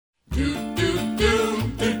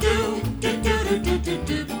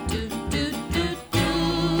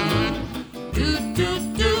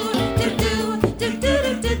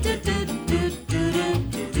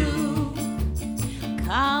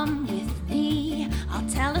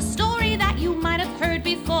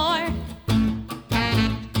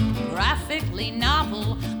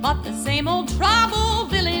Same old trouble,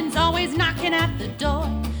 villains always knocking at the door.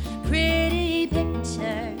 Pretty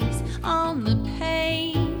pictures on the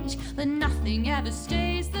page, but nothing ever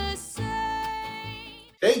stays the same.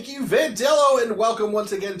 Thank you, Vandello, and welcome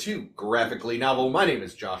once again to Graphically Novel. My name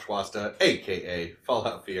is Josh Wasta, a.k.a.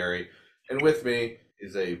 Fallout Fieri, and with me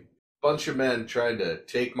is a bunch of men trying to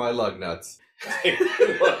take my lug nuts.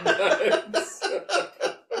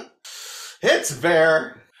 It's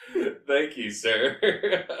Bear. Thank you,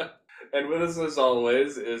 sir. And with us, as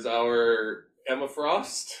always, is our Emma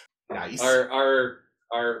Frost. Nice. Our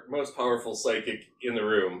most powerful psychic in the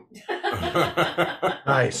room.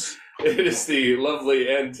 Nice. It is the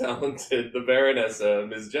lovely and talented, the Baronessa,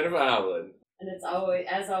 Ms. Jennifer Howland. And it's always,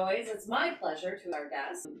 as always, it's my pleasure to our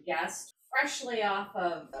guest, freshly off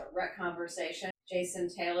of Rec Conversation, Jason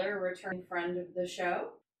Taylor, returning friend of the show.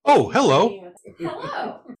 Oh, hello.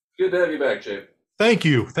 Hello. Good to have you back, Jay. Thank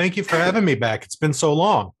you. Thank you for having me back. It's been so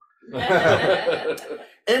long.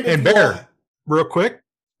 And Bear, real quick,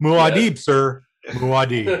 Muad'Dib, sir.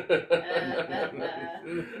 Muad'Dib. Just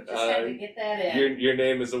had to get that in. Your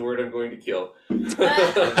name is a word I'm going to kill.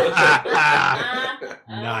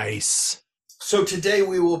 Nice. So today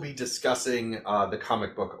we will be discussing the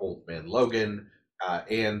comic book Old Man Logan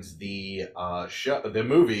and the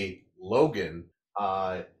movie Logan,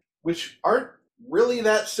 which aren't really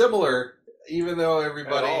that similar, even though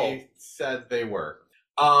everybody said they were.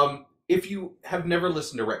 If you have never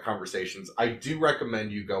listened to Rec Conversations, I do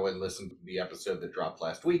recommend you go and listen to the episode that dropped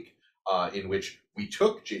last week, in which we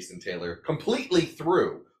took Jason Taylor completely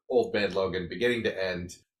through Old Man Logan, beginning to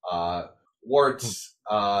end, warts,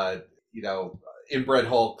 inbred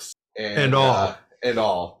Hulks, and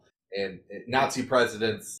all, and Nazi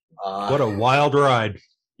presidents. What a wild ride.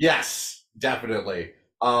 Yes, definitely.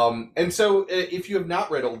 And so if you have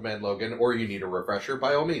not read Old Man Logan, or you need a refresher,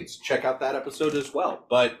 by all means, check out that episode as well.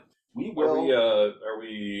 But we will... Are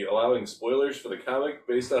we allowing spoilers for the comic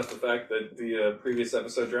based off the fact that the previous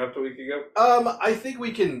episode dropped a week ago? I think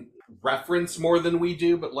we can reference more than we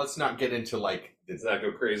do, but let's not get into, let's not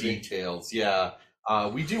go crazy. Details. Yeah.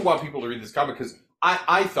 We do want people to read this comic, because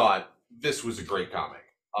I thought this was a great comic.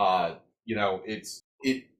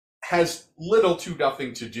 It has little to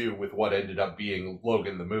nothing to do with what ended up being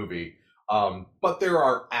Logan the movie, but there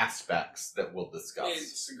are aspects that we'll discuss.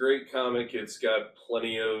 It's a great comic. It's got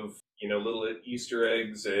plenty of little Easter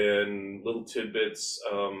eggs and little tidbits.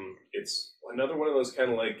 It's another one of those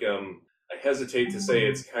kind of I hesitate to say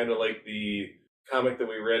it's kind of like the comic that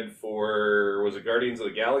we read for, was it Guardians of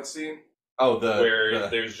the Galaxy? Oh, where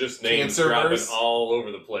there's just names dropping all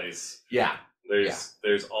over the place. Yeah.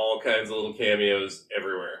 There's all kinds of little cameos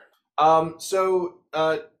everywhere. So,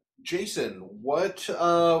 Jason, what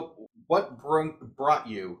brought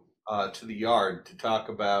you to the yard to talk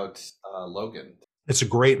about Logan? It's a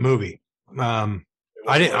great movie. I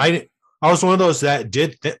was one of those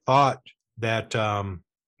that thought that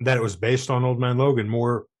it was based on Old Man Logan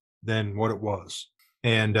more than what it was,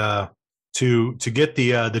 and to get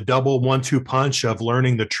the double 1-2 punch of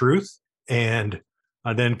learning the truth and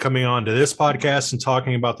then coming on to this podcast and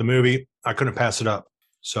talking about the movie, I couldn't pass it up.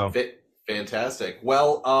 So fantastic.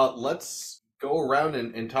 Well, let's go around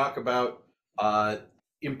and talk about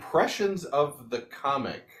impressions of the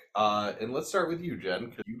comic. And let's start with you, Jen,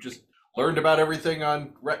 because you just learned about everything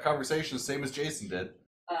on Rec Conversations, same as Jason did.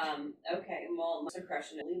 Okay, well, most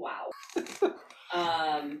impression, wow.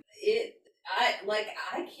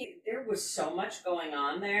 There was so much going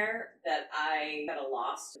on there that I got a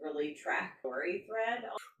lost, really track story thread.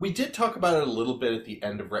 We did talk about it a little bit at the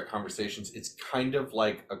end of Rec Conversations. It's kind of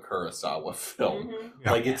like a Kurosawa film. Mm-hmm.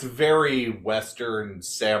 Yeah. It's very Western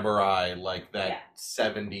samurai, like that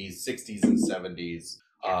 70s, 60s, and 70s.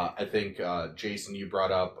 I think, Jason, you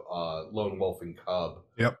brought up Lone Wolf and Cub,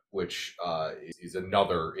 which is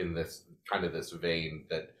another in this kind of this vein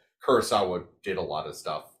that Kurosawa did a lot of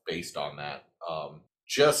stuff based on that.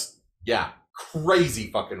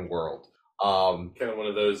 Crazy fucking world. Kind of one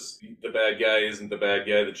of those, the bad guy isn't the bad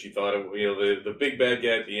guy that you thought it, the big bad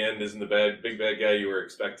guy at the end isn't the big bad guy you were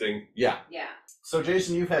expecting. Yeah. So,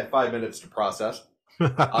 Jason, you've had 5 minutes to process.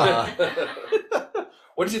 What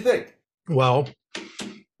did you think? Well,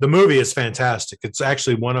 the movie is fantastic. It's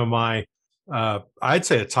actually one of my, I'd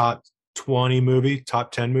say a top 20 movie,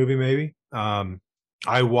 top 10 movie maybe.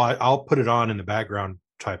 I'll put it on in the background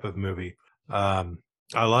type of movie.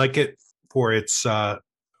 I like it for its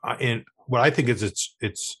in what I think is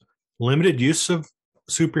its limited use of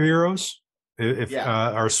superheroes,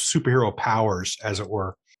 or superhero powers, as it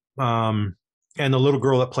were. And the little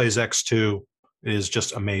girl that plays X2 is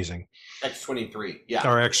just amazing. X-23,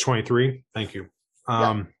 or X-23. Thank you.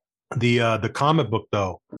 The comic book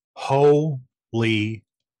though Holy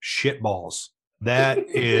shitballs. That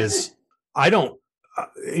is, I don't,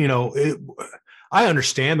 you know, I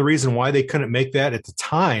understand the reason why they couldn't make that at the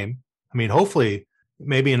time. I mean, hopefully,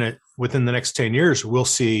 maybe within the next 10 years, we'll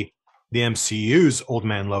see the MCU's Old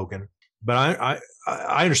Man Logan. But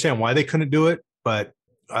I understand why they couldn't do it. But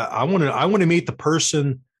I want to meet the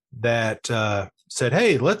person that said,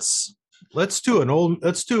 "Hey, let's do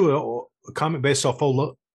a comic based off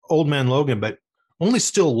Old Man Logan, but only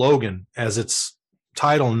still Logan as its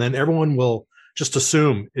title, and then everyone will just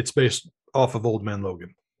assume it's based off of Old Man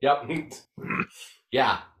Logan." Yep.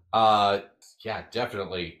 Yeah. Yeah,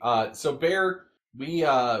 definitely. So Bear, we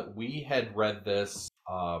had read this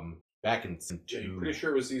back in season I'm 2. pretty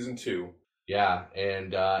sure it was season 2. Yeah,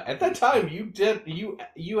 and at that time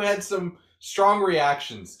you had some strong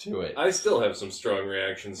reactions to it. I still have some strong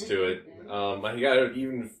reactions to it. I got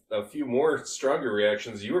even a few more stronger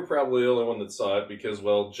reactions. You were probably the only one that saw it because,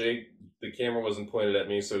 well, Jake, the camera wasn't pointed at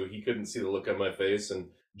me, so he couldn't see the look on my face, and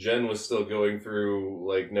Jen was still going through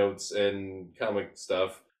like notes and comic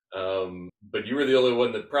stuff. But you were the only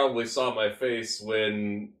one that probably saw my face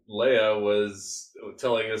when Leia was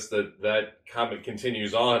telling us that comic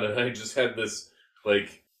continues on, and I just had this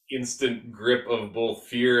like instant grip of both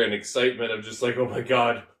fear and excitement of just like, oh my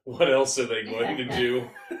god, what else are they going to do?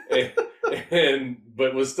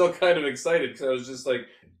 But was still kind of excited because I was just like,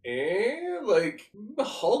 like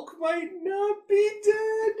Hulk might not be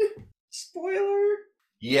dead. Spoiler.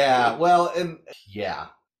 Yeah, well, and yeah,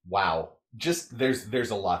 wow. Just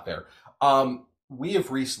there's a lot there. We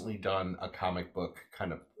have recently done a comic book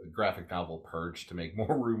kind of graphic novel purge to make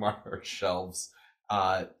more room on our shelves.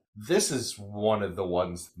 This is one of the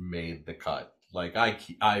ones that made the cut. Like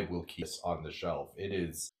I will keep this on the shelf. It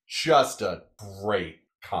is just a great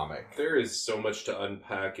comic. There is so much to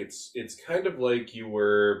unpack. It's kind of like you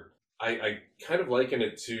were. I kind of liken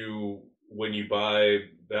it to when you buy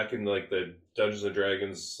back in like the Dungeons and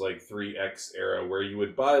Dragons like 3X era, where you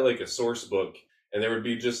would buy like a source book and there would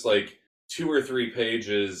be just like 2 or 3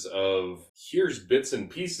 pages of here's bits and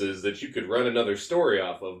pieces that you could run another story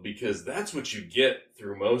off of, because that's what you get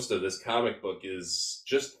through most of this comic book is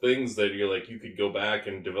just things that you're like, you could go back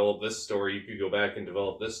and develop this story, you could go back and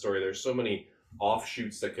develop this story. There's so many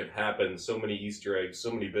offshoots that could happen, so many Easter eggs,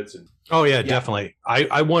 so many bits and Oh yeah, definitely.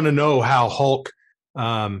 I want to know how Hulk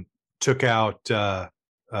took out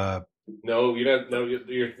No, you're not. No,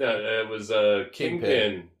 you're not. It was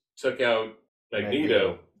Kingpin took out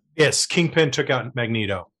Magneto. Yes, Kingpin took out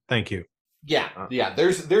Magneto. Thank you. Yeah, yeah.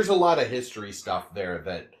 There's a lot of history stuff there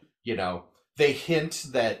that, you know, they hint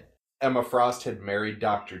that Emma Frost had married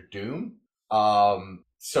Doctor Doom.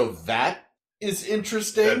 So that is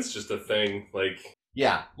interesting. That's just a thing. Like,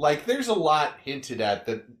 yeah, like there's a lot hinted at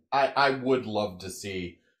that I would love to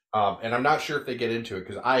see. And I'm not sure if they get into it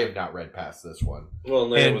because I have not read past this one. well,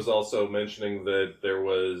 and then it was also mentioning that there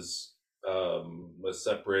was a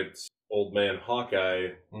separate Old Man Hawkeye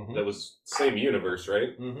that was same universe,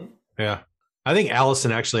 right? Mm-hmm. Yeah. I think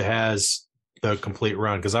Allison actually has the complete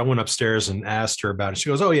run because I went upstairs and asked her about it. She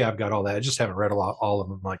goes, "Oh yeah, I've got all that. I just haven't read all of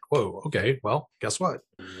them." I'm like, whoa, okay. Well, guess what?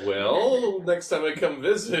 Well, next time I come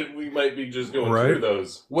visit, we might be just going through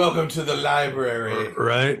those. Welcome to the library.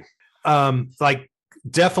 Right. Like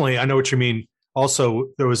definitely, I know what you mean. Also,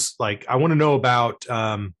 there was like, I want to know about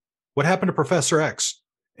what happened to Professor X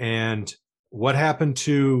and what happened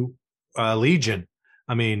to Legion.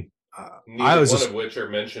 I mean, Neither one of which are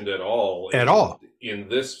mentioned at all in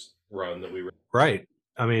this run that we read. Right.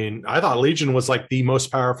 I mean, I thought Legion was like the most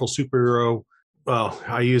powerful superhero. Well,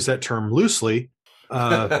 I use that term loosely.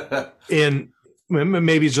 In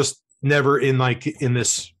maybe just never in like in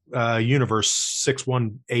this universe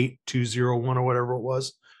 618201 or whatever it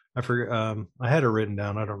was. I forget. I had it written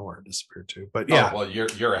down. I don't know where it disappeared to, but yeah. Oh, well,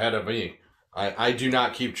 you're ahead of me. I do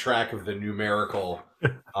not keep track of the numerical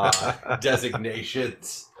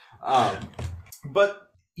designations. But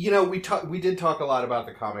you know, we did talk a lot about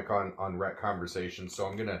the comic on Rec Conversation, so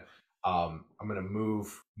I'm gonna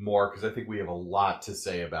move more because I think we have a lot to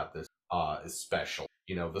say about this, especially,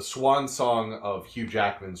 you know, the swan song of Hugh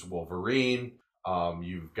Jackman's Wolverine.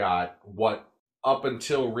 You've got what up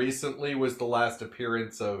until recently was the last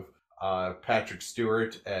appearance of Patrick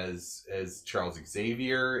Stewart as Charles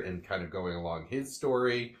Xavier and kind of going along his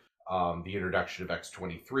story. The introduction of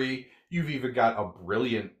X-23. You've even got a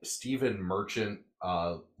brilliant Stephen Merchant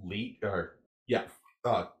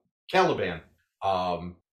Caliban.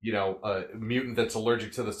 You know, a mutant that's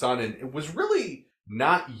allergic to the sun, and it was really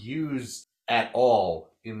not used at all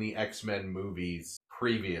in the X-Men movies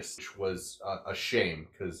previous, which was a shame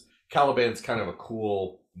because Caliban's kind of a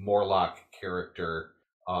cool Morlock character.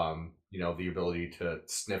 the ability to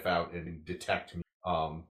sniff out and detect,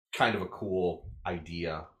 kind of a cool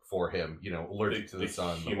idea for him, allergic to the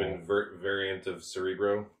sun. Human variant of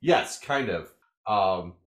Cerebro. Yes, kind of.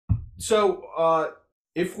 So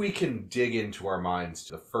if we can dig into our minds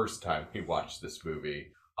to the first time we watched this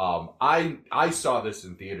movie, I saw this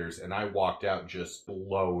in theaters and I walked out just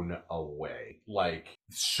blown away. Like,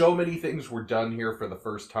 so many things were done here for the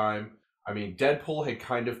first time. I mean, Deadpool had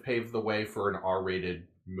kind of paved the way for an R-rated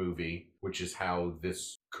movie, which is how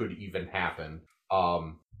this could even happen.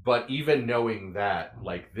 But even knowing that,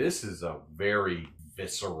 like, this is a very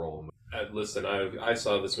visceral movie. Listen, I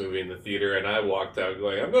saw this movie in the theater and I walked out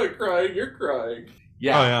going, I'm not crying, you're crying.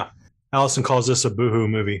 Yeah. Oh yeah. Allison calls this a boohoo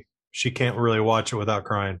movie. She can't really watch it without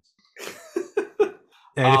crying.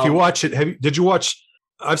 And if you watch it, did you watch?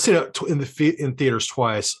 I've seen it in theaters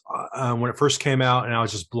twice. When it first came out, and I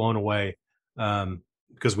was just blown away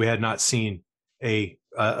because we had not seen a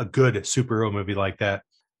good superhero movie like that.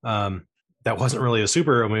 That wasn't really a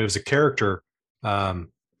superhero movie; it was a character. I'm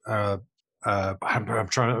trying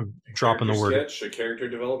to drop in the word. Sketch, a character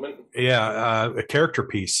development. Yeah, a character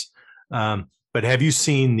piece. But have you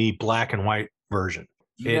seen the black and white version?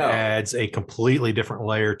 It adds a completely different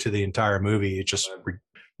layer to the entire movie. It just,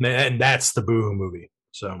 and that's the Boohoo movie.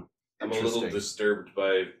 So I'm a little disturbed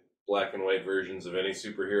by black and white versions of any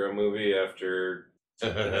superhero movie after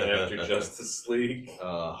Justice League.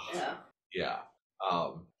 Yeah.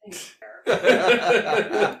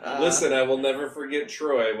 Listen, I will never forget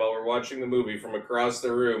Troy while we're watching the movie from across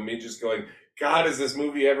the room. Me just going, God, is this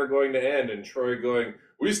movie ever going to end? And Troy going,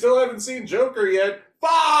 we still haven't seen Joker yet.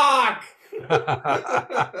 Fuck!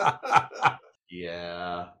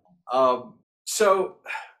 Yeah. So,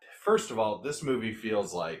 first of all, this movie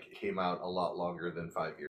feels like it came out a lot longer than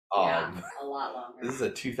 5 years. A lot longer. This is a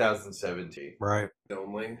 2017. right.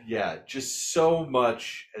 Only. Yeah, just so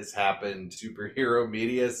much has happened superhero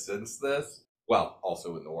media since this. Well,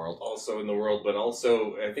 also in the world. But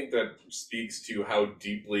also I think that speaks to how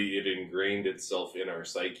deeply it ingrained itself in our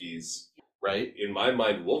psyches. Right? In my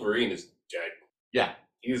mind, Wolverine is dead. Yeah.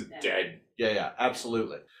 He's dead. Yeah,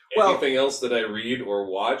 absolutely. Anything else that I read or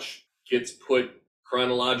watch gets put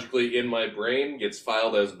chronologically in my brain, gets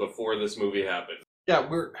filed as before this movie happened. Yeah,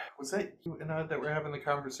 was that you and I that were having the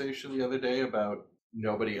conversation the other day about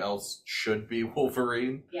nobody else should be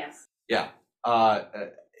Wolverine? Yes. Yeah.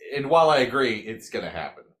 And while I agree, it's going to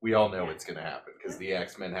happen. We all know it's going to happen because the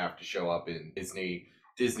X-Men have to show up in Disney.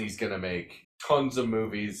 Disney's going to make tons of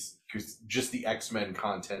movies because just the X-Men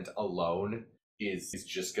content alone is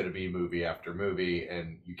just going to be movie after movie,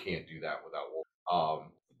 and you can't do that without Wolverine.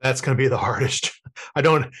 That's going to be the hardest. I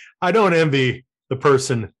don't envy the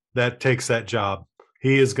person that takes that job.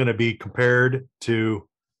 He is going to be compared to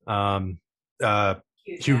Hugh. I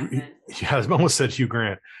almost said Hugh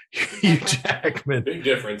Grant. Hugh Jackman. Big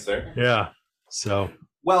difference there. Yeah. So.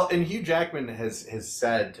 Well, and Hugh Jackman has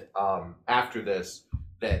said after this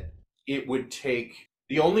that it would take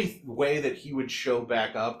the only way that he would show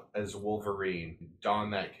back up as Wolverine,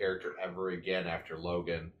 don that character ever again after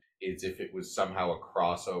Logan, is if it was somehow a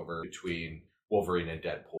crossover between Wolverine and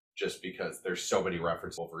Deadpool, just because there's so many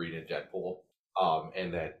references to Wolverine and Deadpool,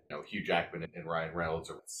 and that Hugh Jackman and Ryan Reynolds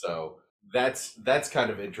are. So that's kind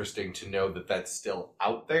of interesting to know that that's still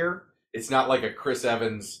out there. It's not like a Chris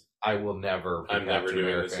Evans, I'm never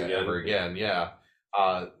doing this ever again. Yeah.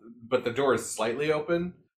 But the door is slightly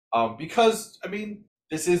open because, I mean,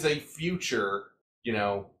 this is a future,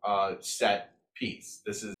 set piece.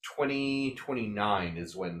 This is 2029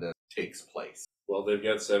 is when this takes place. Well, they've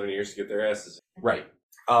got 7 years to get their asses in. Right.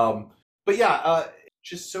 But yeah,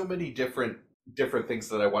 just so many different things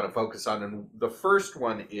that I want to focus on. And the first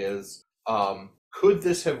one is, could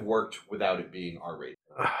this have worked without it being R-rated?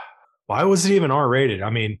 Why was it even R-rated? I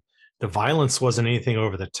mean, the violence wasn't anything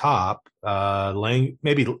over the top.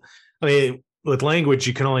 With language,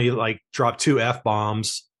 you can only drop 2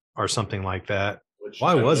 F-bombs or something like that.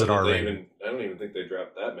 Why was it R-rated? I don't even think they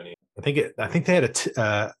dropped that many. I think they had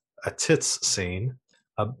a tits scene.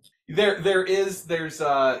 There's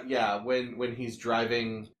when he's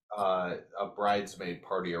driving a bridesmaid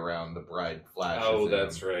party around, the bride flashes. Oh,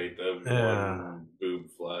 that's right. The one boob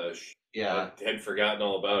flash. Yeah. I had forgotten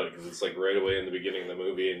all about it because it's right away in the beginning of the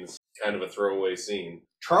movie and it's kind of a throwaway scene.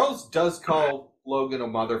 Charles does call Logan a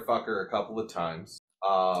motherfucker a couple of times.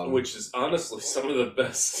 Which is honestly some of the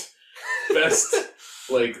best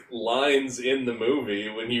lines in the movie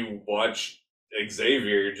when you watch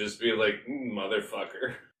Xavier just be like,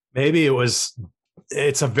 motherfucker. Maybe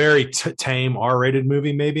it's a very tame R-rated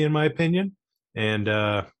movie, maybe, in my opinion. And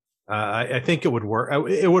I think it would work.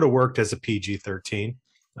 It would have worked as a PG-13.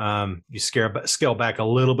 You scale back a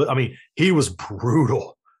little bit. I mean, he was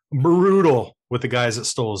brutal with the guys that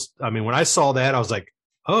stole his. I mean, when I saw that, I was like,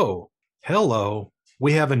 oh, hello,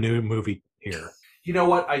 we have a new movie here. You know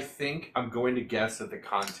what? I think I'm going to guess that the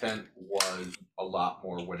content was a lot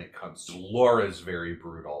more when it comes to Laura's very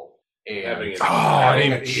brutal. And having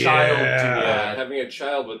a child do that. Having a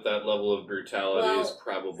child with that level of brutality is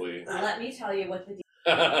probably... Let me tell you what the D...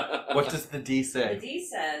 What does the D say? The D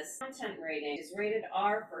says, content rating is rated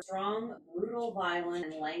R for strong, brutal, violent,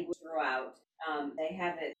 and language throughout. They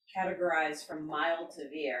have it categorized from mild to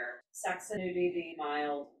severe. Sex and nudity,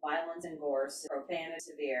 mild. Violence and gore, profanity,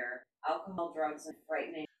 severe. Alcohol, drugs, and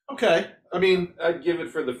frightening. Okay. I mean, I'd give it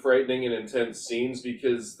for the frightening and intense scenes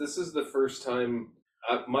because this is the first time...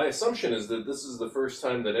 my assumption is that this is the first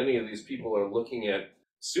time that any of these people are looking at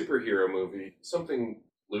superhero movie, something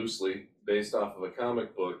loosely based off of a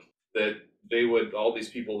comic book, that they would, all these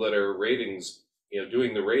people that are ratings,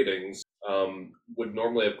 doing the ratings, would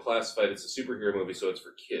normally have classified it's a superhero movie, so it's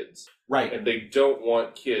for kids. Right. And they don't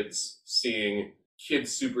want kids seeing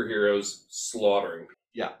kids superheroes slaughtering.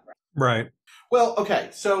 Yeah. Right. Well, okay.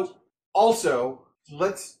 So also,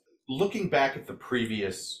 looking back at the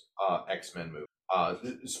previous X-Men movie,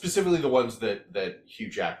 specifically the ones that Hugh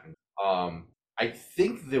Jackman, I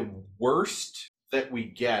think the worst that we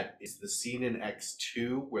get is the scene in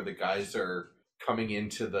X2 where the guys are coming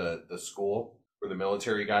into the school, where the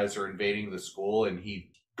military guys are invading the school, and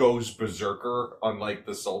he goes berserker on like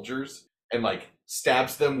the soldiers and like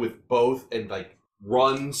stabs them with both and like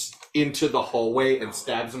runs into the hallway and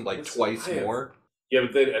stabs them like twice more. Yeah,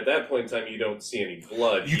 but then at that point in time, you don't see any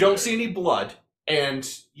blood. You don't see any blood. And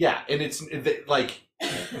yeah, and it's like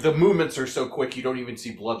the movements are so quick you don't even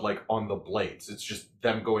see blood like on the blades. It's just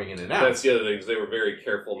them going in and out. That's the other thing, is they were very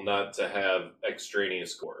careful not to have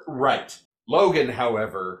extraneous gore. Right. Logan,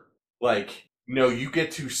 however, you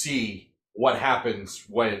get to see what happens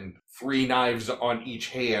when 3 knives on each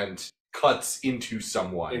hand cuts into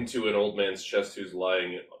someone. Into an old man's chest who's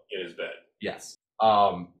lying in his bed. Yes.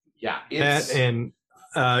 Yeah. It's... That, and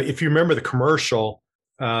if you remember the commercial,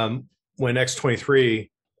 when X-23,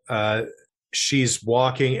 she's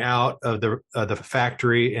walking out of the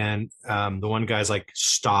factory, and the one guy's like,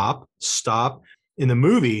 stop. In the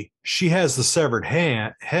movie, she has the severed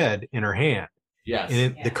head in her hand. Yes.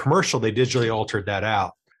 And in the commercial, they digitally altered that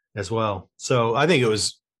out as well. So I think it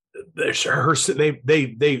was they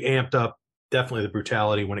amped up definitely the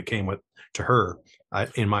brutality when it came to her,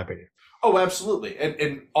 in my opinion. Oh, absolutely.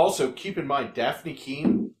 And also keep in mind, Daphne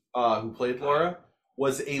Keane, who played Laura,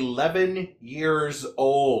 was 11 years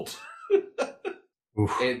old.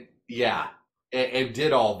 And yeah, and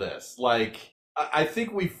did all this. Like, I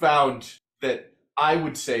think we found that I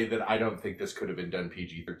would say that I don't think this could have been done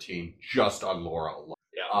PG-13 just on Laura alone.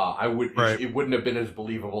 Yeah. It wouldn't have been as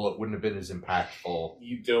believable. It wouldn't have been as impactful.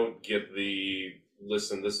 You don't get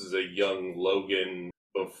listen, this is a young Logan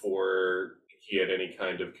before he had any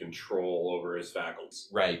kind of control over his faculties.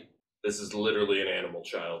 Right. This is literally an animal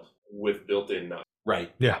child with built-in knives.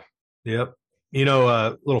 Right. Yeah. Yep.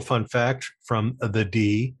 A little fun fact from the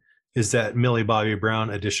D is that Millie Bobby Brown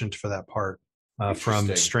auditioned for that part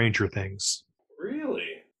from Stranger Things. Really?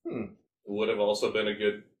 Would have also been a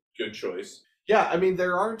good choice. Yeah, I mean,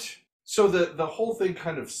 there aren't... So the whole thing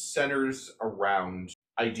kind of centers around,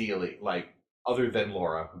 ideally, like, other than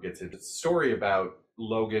Laura, who gets into the story about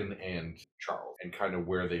Logan and Charles and kind of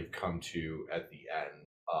where they've come to at the end.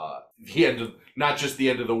 The end of, not just the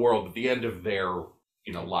end of the world, but the end of their,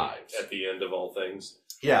 lives. At the end of all things.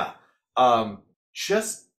 Yeah. I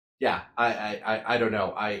don't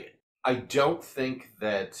know. I don't think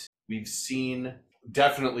that we've seen,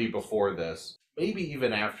 definitely before this, maybe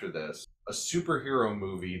even after this, a superhero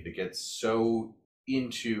movie that gets so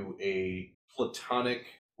into a platonic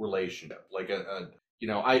relationship. Like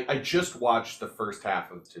I just watched the first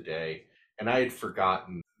half of today, and I had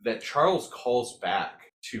forgotten that Charles calls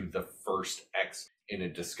back to the first X in a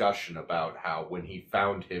discussion about how when he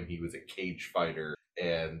found him, he was a cage fighter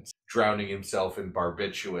and drowning himself in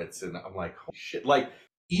barbiturates. And I'm like, holy shit. Like,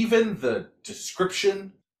 even the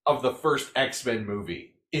description of the first X-Men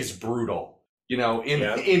movie is brutal,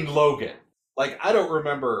 in Logan. Like, I don't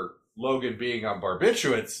remember Logan being on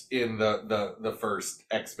barbiturates in the first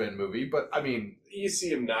X-Men movie, but I mean... You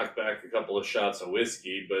see him knock back a couple of shots of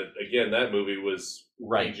whiskey, but again, that movie was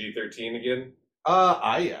PG-13 again?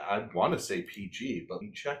 I want to say PG, but let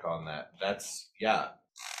me check on that. That's, yeah.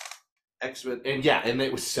 X-Men, and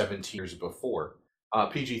it was 17 years before.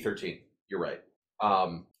 PG-13, you're right.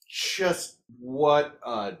 Just what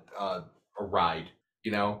a ride,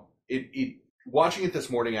 It watching it this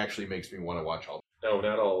morning actually makes me want to watch all. No,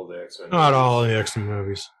 not all of the X-Men. Not movies. all the X-Men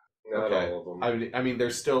movies. Not Okay. all of them. I mean,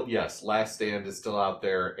 there's still, yes, Last Stand is still out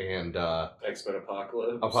there, and X-Men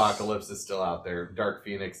Apocalypse. Apocalypse is still out there. Dark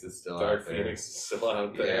Phoenix is still Dark out there. Phoenix is still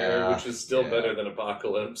out there, Yeah, which is still yeah. better than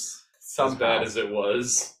Apocalypse. Somehow. As bad as it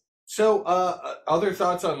was. So, other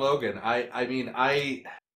thoughts on Logan? I mean, I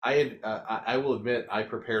will admit I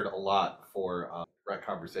prepared a lot for Rec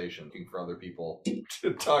Conversation, looking for other people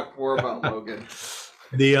to talk more about Logan.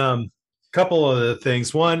 The couple of the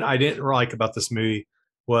things. One I didn't like about this movie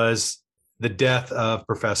was the death of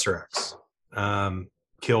Professor X,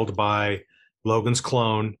 killed by Logan's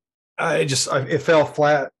clone. It fell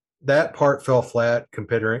flat. That part fell flat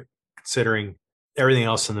considering everything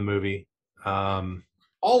else in the movie.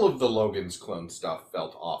 All of the Logan's clone stuff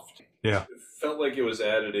felt off. Yeah. It felt like it was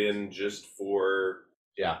added in just for,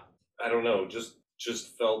 Yeah. I don't know,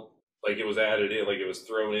 just felt like it was added in, like it was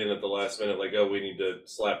thrown in at the last minute, like, oh, we need to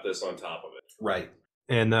slap this on top of it. Right.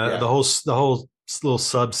 And Yeah. the whole little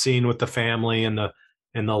sub scene with the family and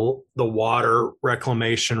the water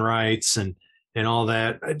reclamation rights and all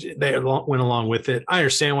that, they went along with it. I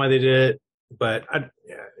understand why they did it, but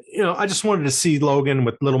I just wanted to see Logan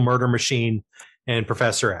with Little Murder Machine and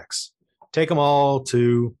Professor X. Take them all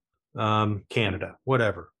to Canada,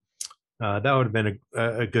 whatever. That would have been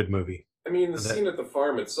a good movie. I mean, the scene at the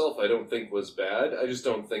farm itself, I don't think was bad. I just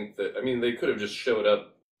don't think that. I mean, they could have just showed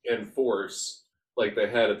up in force like they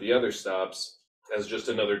had at the other stops as just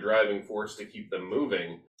another driving force to keep them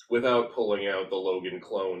moving without pulling out the Logan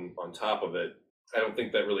clone on top of it. I don't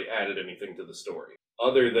think that really added anything to the story,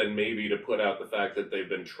 other than maybe to put out the fact that they've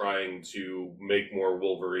been trying to make more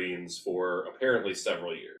Wolverines for apparently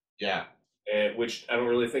several years. Yeah. And which I don't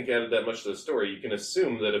really think added that much to the story. You can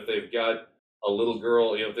assume that if they've got a little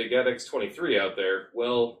girl, if they got X-23 out there,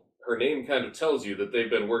 well, her name kind of tells you that they've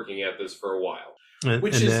been working at this for a while.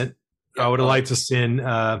 Then I would have liked to send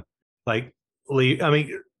Lee. I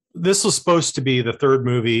mean, this was supposed to be the third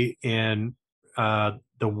movie in the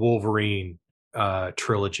Wolverine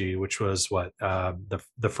trilogy, which was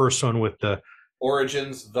the first one with the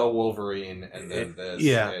Origins, the Wolverine, and then this.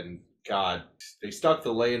 Yeah. And God, they stuck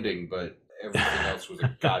the landing, but everything else was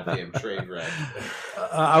a goddamn train wreck.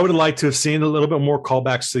 I would have liked to have seen a little bit more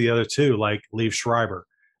callbacks to the other two, like Liev Schreiber,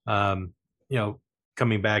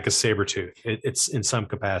 coming back as Sabretooth. It's in some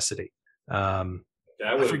capacity.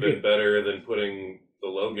 That would have been better than putting the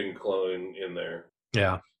Logan clone in there.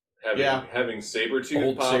 Yeah. Having Sabretooth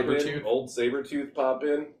Old pop Sabretooth. in. Old Sabretooth pop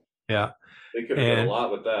in. Yeah. They could have done a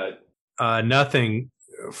lot with that. Nothing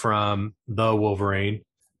from the Wolverine.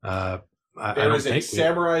 There is a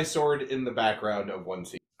samurai sword in the background of one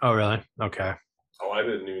scene. Oh, really? Okay. Oh, I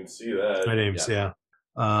didn't even see that. My name's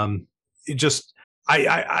It just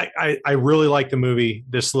I really like the movie.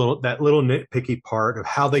 That little nitpicky part of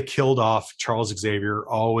how they killed off Charles Xavier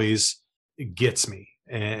always gets me,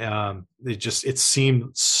 and it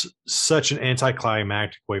seemed such an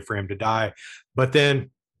anticlimactic way for him to die. But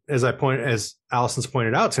then, as Allison's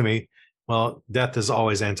pointed out to me, well, death is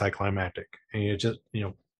always anticlimactic, and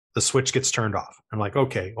the switch gets turned off. I'm like,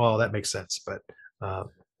 okay, well, that makes sense. But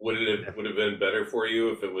would it have been better for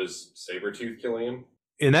you if it was Sabretooth killing him?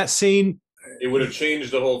 In that scene, it would have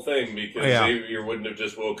changed the whole thing because Xavier wouldn't have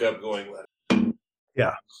just woke up going,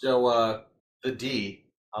 yeah. So the D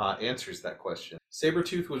answers that question.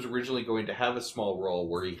 Sabretooth was originally going to have a small role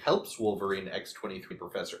where he helps Wolverine, X-23,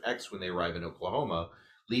 Professor X when they arrive in Oklahoma.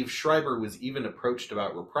 Liev Schreiber was even approached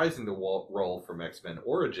about reprising the role from X-Men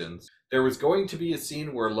Origins. There was going to be a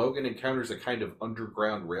scene where Logan encounters a kind of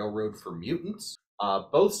underground railroad for mutants.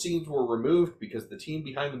 Both scenes were removed because the team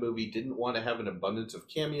behind the movie didn't want to have an abundance of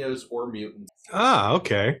cameos or mutants. Ah,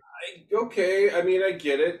 okay. I mean, I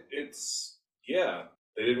get it.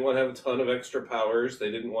 They didn't want to have a ton of extra powers.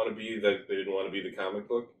 They didn't want to be the comic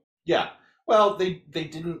book. Yeah. Well, they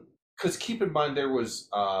didn't, because keep in mind there was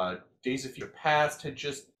Days of Future Past had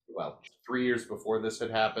 3 years before this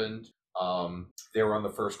had happened. They were on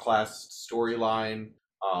the First Class storyline.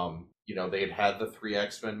 They had the 3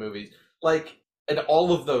 X-Men movies. And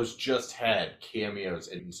all of those just had cameos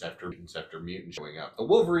and mutants after mutants showing up. The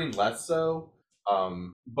Wolverine less so,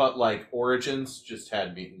 but Origins just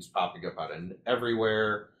had mutants popping up out of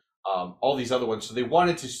everywhere. All these other ones, so they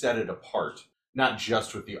wanted to set it apart, not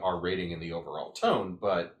just with the R rating and the overall tone,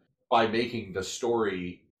 but by making the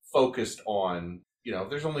story focused on,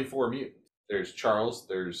 there's only 4 mutants. There's Charles,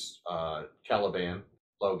 there's Caliban,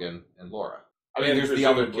 Logan, and Laura. I mean, there's the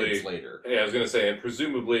other kids later. Yeah, I was going to say, and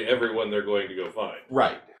presumably everyone they're going to go find.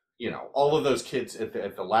 Right. All of those kids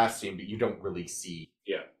at the last scene, but you don't really see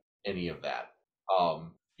any of that. I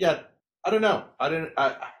don't know.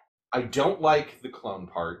 I don't like the clone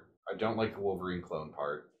part. I don't like the Wolverine clone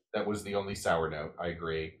part. That was the only sour note. I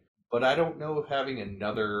agree. But I don't know if having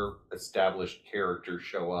another established character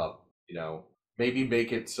show up, maybe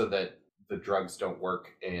make it so that the drugs don't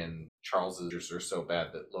work and Charles's are so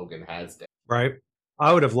bad that Logan has to. Right.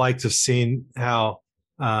 I would have liked to have seen how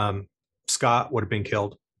Scott would have been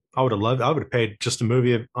killed. I would have paid just a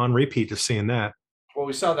movie on repeat of seeing that. Well,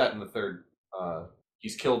 we saw that in the third.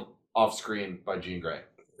 He's killed off screen by Jean Grey.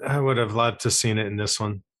 I would have loved to have seen it in this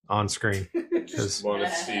one on screen. Just want to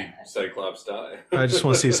see Cyclops die. I just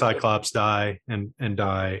want to see Cyclops die and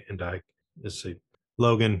die. Let's see,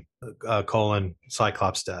 Logan,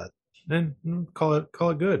 Cyclops dead. Then call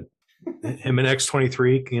it good. Him and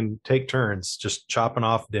X-23 can take turns just chopping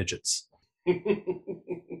off digits.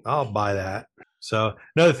 I'll buy that. So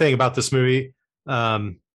another thing about this movie,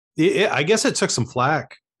 I guess it took some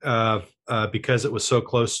flack because it was so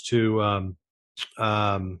close to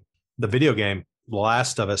the video game, The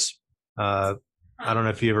Last of Us. I don't know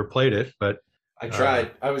if you ever played it, but I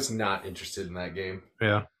tried. I was not interested in that game.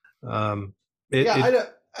 Yeah. I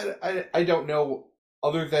don't know.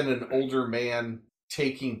 Other than an older man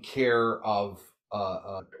taking care of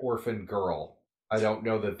an orphan girl, I don't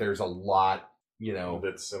know that there's a lot,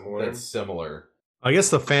 that's similar. I guess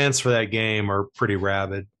the fans for that game are pretty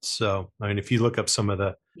rabid. So, I mean, if you look up some of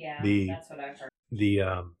that's what I've heard.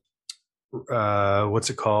 What's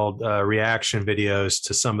it called? Reaction videos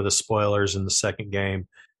to some of the spoilers in the second game,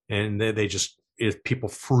 and they just people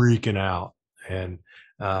freaking out, and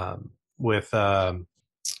it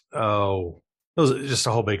was just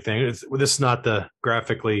a whole big thing. This is not the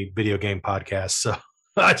graphically video game podcast, so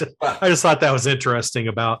I just thought that was interesting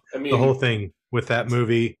about the whole thing with that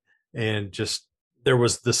movie, and just there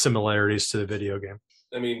was the similarities to the video game.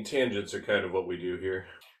 I mean, tangents are kind of what we do here.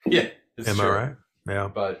 Yeah, am I right? Yeah,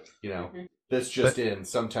 but this just in.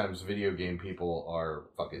 Sometimes video game people are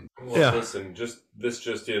fucking. Well, yeah. Listen, this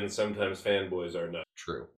just in. Sometimes fanboys are not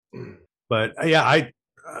true. But yeah,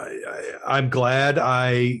 I'm glad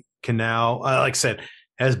I can now, like I said,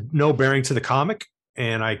 has no bearing to the comic,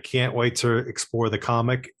 and I can't wait to explore the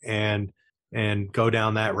comic and go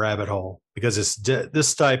down that rabbit hole, because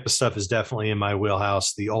this type of stuff is definitely in my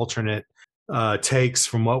wheelhouse. The alternate takes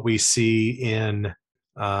from what we see in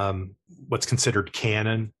what's considered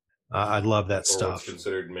canon. I love that stuff. What's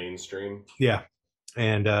considered mainstream. Yeah,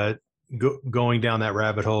 and going down that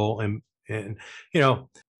rabbit hole, and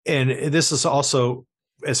this is also,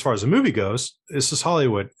 as far as the movie goes, this is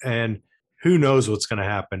Hollywood, and who knows what's going to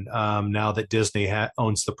happen now that Disney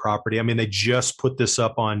owns the property. I mean, they just put this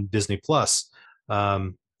up on Disney Plus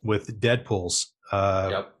with Deadpool's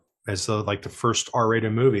as the first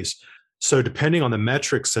R-rated movies. So depending on the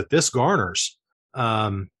metrics that this garners,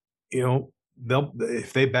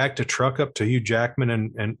 if they backed a truck up to Hugh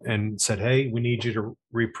Jackman and said, "Hey, we need you to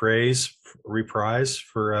reprise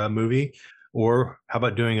for a movie," or how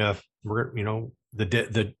about doing the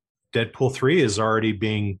Deadpool 3 is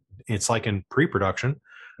already it's like in pre-production.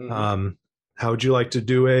 Mm-hmm. How would you like to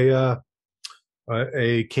do a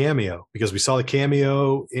cameo? Because we saw the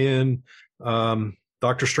cameo in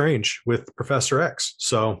Doctor Strange with Professor X.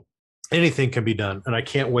 So anything can be done. And I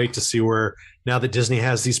can't wait to see where, now that Disney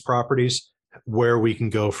has these properties, where we can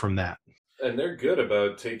go from that. And they're good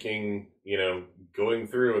about taking, going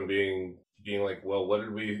through and being like, well, what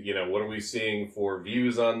are we seeing for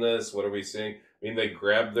views on this? What are we seeing? I mean, they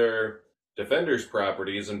grabbed their Defenders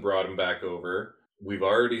properties and brought them back over. We've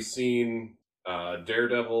already seen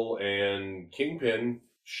Daredevil and Kingpin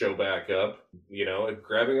show back up,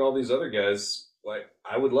 grabbing all these other guys. Like,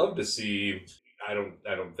 I would love to see, I don't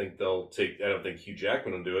think Hugh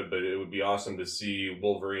Jackman will do it, but it would be awesome to see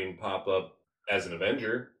Wolverine pop up as an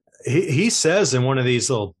Avenger. He says in one of these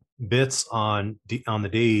little bits on the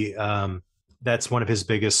D, that's one of his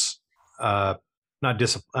biggest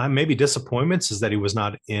maybe disappointments, is that he was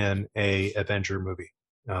not in a Avenger movie.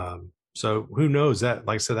 So who knows, that,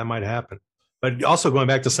 like I said, that might happen. But also going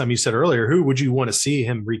back to something you said earlier, who would you want to see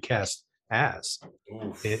him recast as?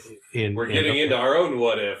 We're getting into our own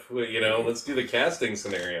what if. Let's do the casting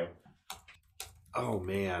scenario. Oh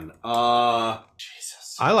man,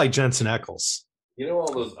 Jesus! I like Jensen Ackles.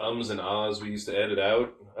 All those ums and ahs we used to edit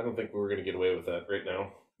out? I don't think we were going to get away with that right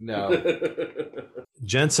now. No.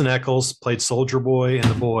 Jensen Ackles played Soldier Boy in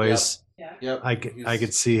The Boys. Yep. I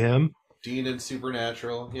could see him. Dean in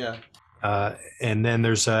Supernatural. Yeah. And then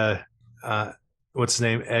there's what's his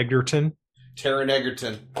name? Egerton. Taron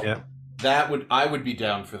Egerton. Yeah. I would be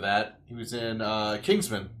down for that. He was in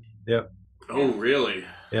Kingsman. Yep. Oh, really?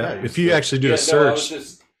 Yeah. If you actually do a search,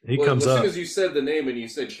 he comes up. As soon as you said the name and you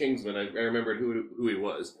said Kingsman, I remembered who he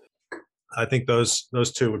was. I think those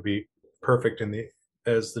two would be perfect in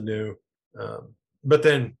as the new. But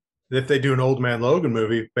then if they do an Old Man Logan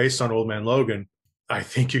movie based on Old Man Logan, I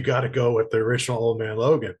think you got to go with the original Old Man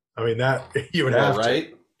Logan. I mean, that you would have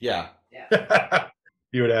right? Yeah. to.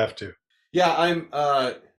 You would have to. Yeah, I'm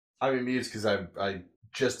amused because I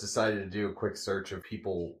just decided to do a quick search of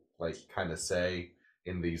people like kind of say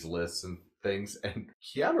in these lists and things, and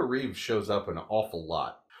Keanu Reeves shows up an awful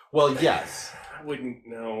lot. Well, yes. I wouldn't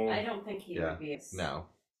know. I don't think he would be. No.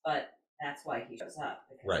 But that's why he shows up.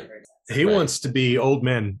 Right. He wants to be Old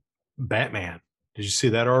Man Batman. Did you see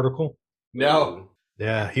that article? No.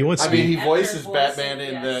 Yeah, he wants. I to mean, be, he voices After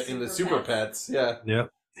Batman voicing, in the Super Pets. Yeah. Yeah,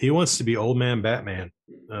 he wants to be Old Man Batman.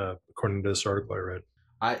 According to this article I read.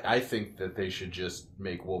 I think that they should just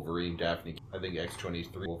make Wolverine Daphne. I think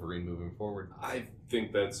X-23 Wolverine moving forward. I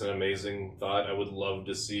think that's an amazing thought. I would love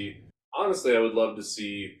to see. Honestly, I would love to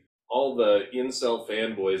see all the incel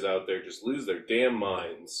fanboys out there just lose their damn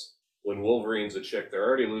minds when Wolverine's a chick. They're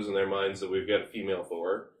already losing their minds that we've got a female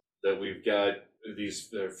Thor, that we've got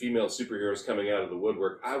these female superheroes coming out of the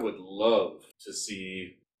woodwork. I would love to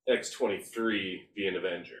see X-23 be an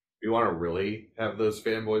Avenger. You want to really have those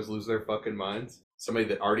fanboys lose their fucking minds? Somebody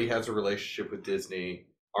that already has a relationship with Disney,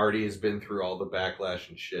 already has been through all the backlash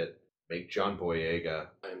and shit. Make John Boyega.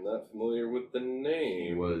 I'm not familiar with the name.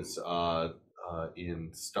 He was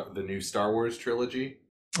in the new Star Wars trilogy.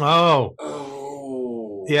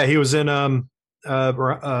 Oh. Yeah, he was in Attack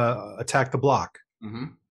the Block. Mm-hmm.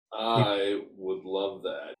 I would love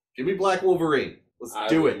that. Give me Black Wolverine. Let's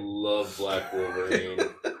do it. I love Black Wolverine.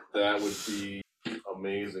 That would be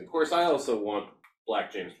amazing. Of course, I also want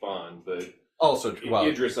Black James Bond, but also, well,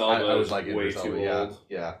 Idris Elba I was is like way Idris too Elba, old.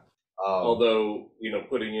 Yeah. Although,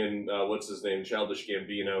 putting in what's his name, Childish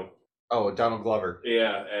Gambino. Oh, Donald Glover.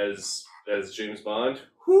 Yeah, as James Bond.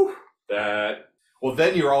 Whew, that. Well,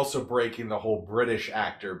 then you're also breaking the whole British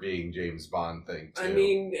actor being James Bond thing, too. I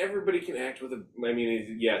mean, everybody can act with a. I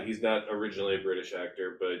mean, he's not originally a British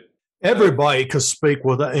actor, but everybody can speak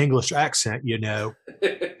with an English accent,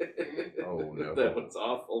 Oh no, that one's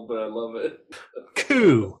awful, but I love it.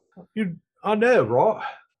 Cool. I know, right?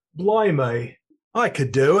 Blimey, I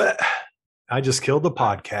could do it. I just killed the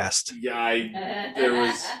podcast. Yeah,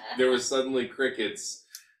 there was suddenly crickets,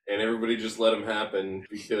 and everybody just let them happen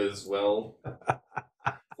because, well,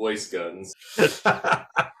 voice guns.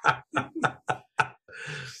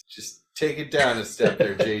 Just take it down a step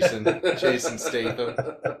there, Jason. Jason Statham.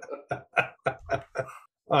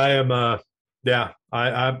 I am.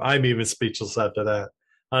 I'm even speechless after that.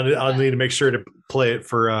 I'll need to make sure to play it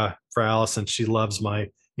for Allison. She loves my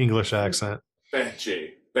English accent. Bad,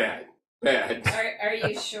 Jay. Bad. Are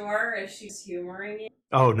you sure if she's humoring you?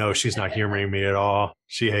 Oh no, she's not humoring me at all.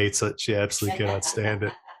 She hates it. She absolutely cannot stand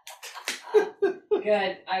it.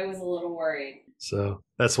 Good. I was a little worried. So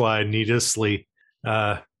that's why I needlessly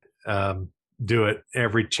do it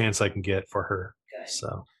every chance I can get for her. Good.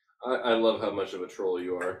 So I love how much of a troll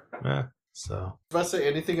you are. So About to say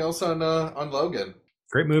anything else on Logan?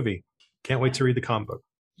 great movie. Can't wait to read the comic book.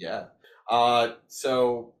 Yeah.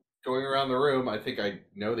 So going around the room, I think I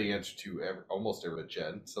know the answer to almost every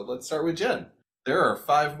Jen. So let's start with Jen. There are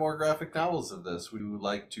 5 more graphic novels of this. Would you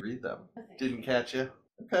like to read them? Okay. Didn't catch you.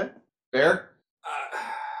 Okay. Bear?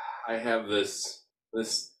 I have this,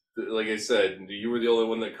 like I said, you were the only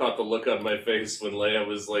one that caught the look on my face when Leia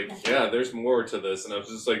was like, yeah, there's more to this. And I was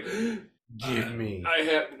just like, Give me.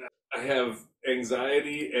 I have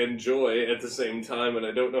anxiety and joy at the same time, and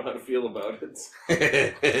I don't know how to feel about it.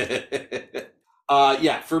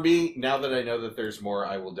 Yeah, for me, now that I know that there's more,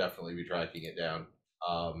 I will definitely be tracking it down.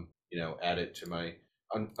 Add it to my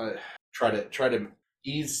try to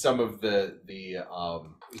ease some of the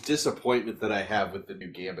disappointment that I have with the new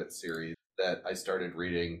Gambit series that I started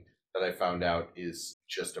reading that I found out is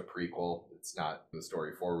just a prequel. It's not the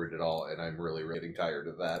story forward at all, and I'm really getting tired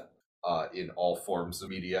of that in all forms of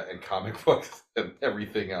media and comic books and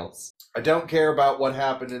everything else. I don't care about what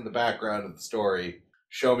happened in the background of the story.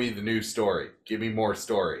 Show me the new story. Give me more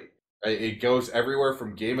story. It goes everywhere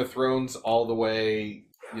from Game of Thrones all the way,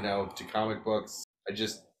 to comic books.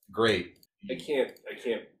 Great. I can't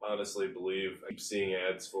honestly believe I keep seeing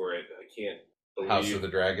ads for it. I can't believe House of the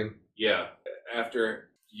Dragon. Yeah, after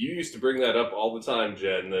you used to bring that up all the time,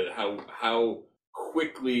 Jen, that how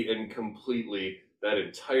quickly and completely that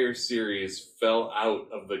entire series fell out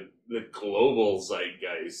of the global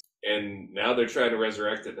zeitgeist, and now they're trying to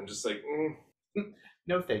resurrect it. I'm just like,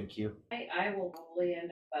 No, thank you. I will probably end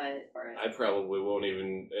up, I probably won't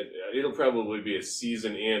even. It'll probably be a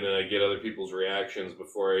season in, and I get other people's reactions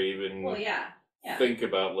before I even think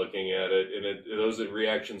about looking at it. And those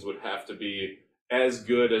reactions would have to be as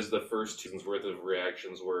good as the first season's worth of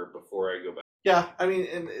reactions were before I go back. Yeah, I mean,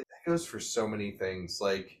 and it goes for so many things.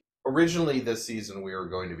 Like, originally this season we were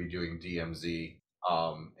going to be doing DMZ,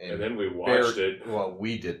 and then we watched it. Well,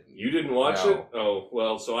 we didn't. You didn't watch No. it? Oh,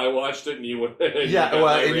 well, so I watched it, and you went. Yeah,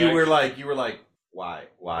 well, and you were like, why?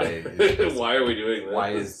 Is this? why are we doing this? Why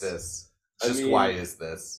is this? Just I mean- why is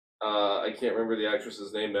this? I can't remember the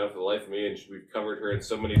actress's name now for the life of me, and we've covered her in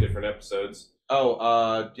so many different episodes.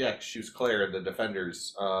 Oh, yeah, she was Claire in The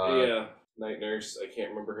Defenders. Yeah, Night Nurse. I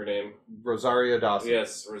can't remember her name. Rosario Dawson.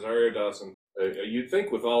 Yes, Rosario Dawson. You'd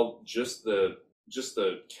think with all just the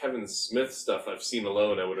Kevin Smith stuff I've seen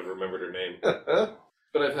alone, I would have remembered her name.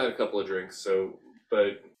 But I've had a couple of drinks,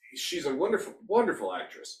 but she's a wonderful, wonderful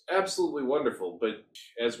actress. Absolutely wonderful. But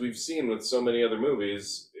as we've seen with so many other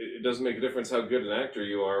movies, it doesn't make a difference how good an actor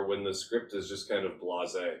you are when the script is just kind of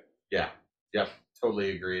blasé. Yep,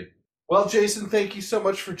 totally agreed. Well, Jason, thank you so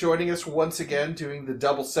much for joining us once again, doing the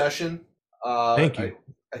double session. Thank you.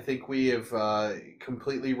 I think we have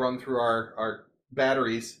completely run through our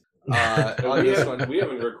batteries on this one. We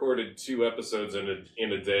haven't recorded 2 episodes in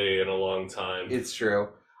a day in a long time. It's true.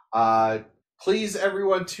 Please,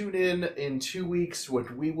 everyone, tune in 2 weeks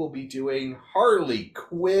when we will be doing Harley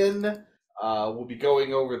Quinn. We'll be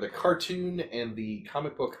going over the cartoon and the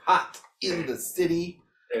comic book Hot in the City.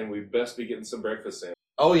 And we best be getting some breakfast sandwiches.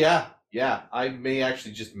 Oh, yeah. I may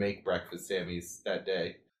actually just make breakfast Sammys that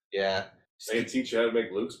day. Yeah. I can teach you how to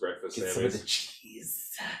make Luke's breakfast Get some of the sandwiches.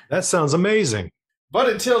 cheese. That sounds amazing. But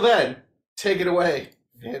until then, take it away,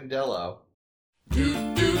 Vandello.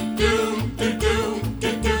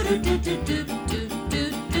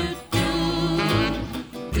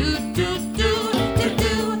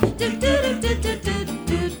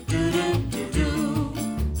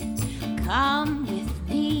 Come with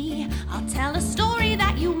me, I'll tell a story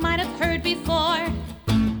that you might have heard before.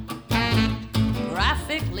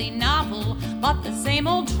 Graphically novel, but the same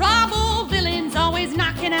old trouble. Villains always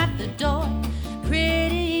knocking at the door.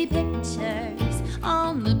 Pretty pictures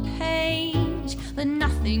on the page, but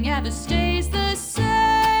nothing ever stays the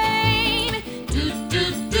same. Do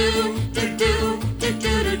do do do do do do do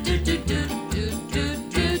do do do do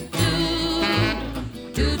do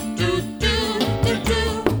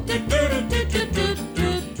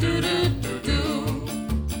do.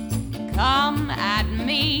 Come at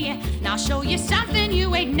me, and I'll show you something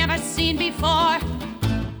you ain't never seen before.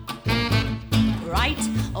 Right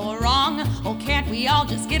or wrong, or can't we all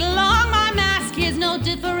just get along? My mask is no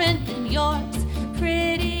different than yours.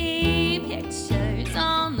 Pretty pictures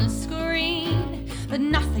on the screen, but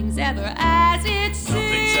nothing's ever as it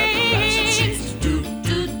seems. Do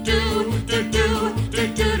do do do do do do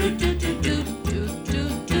do do do do do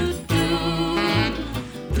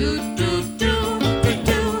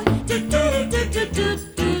do do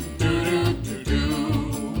do do do.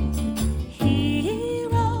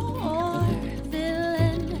 Hero or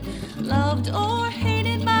villain, loved or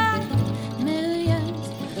hated by millions.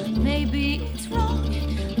 Maybe it's wrong,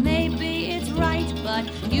 maybe it's right, but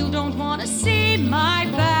you don't want to see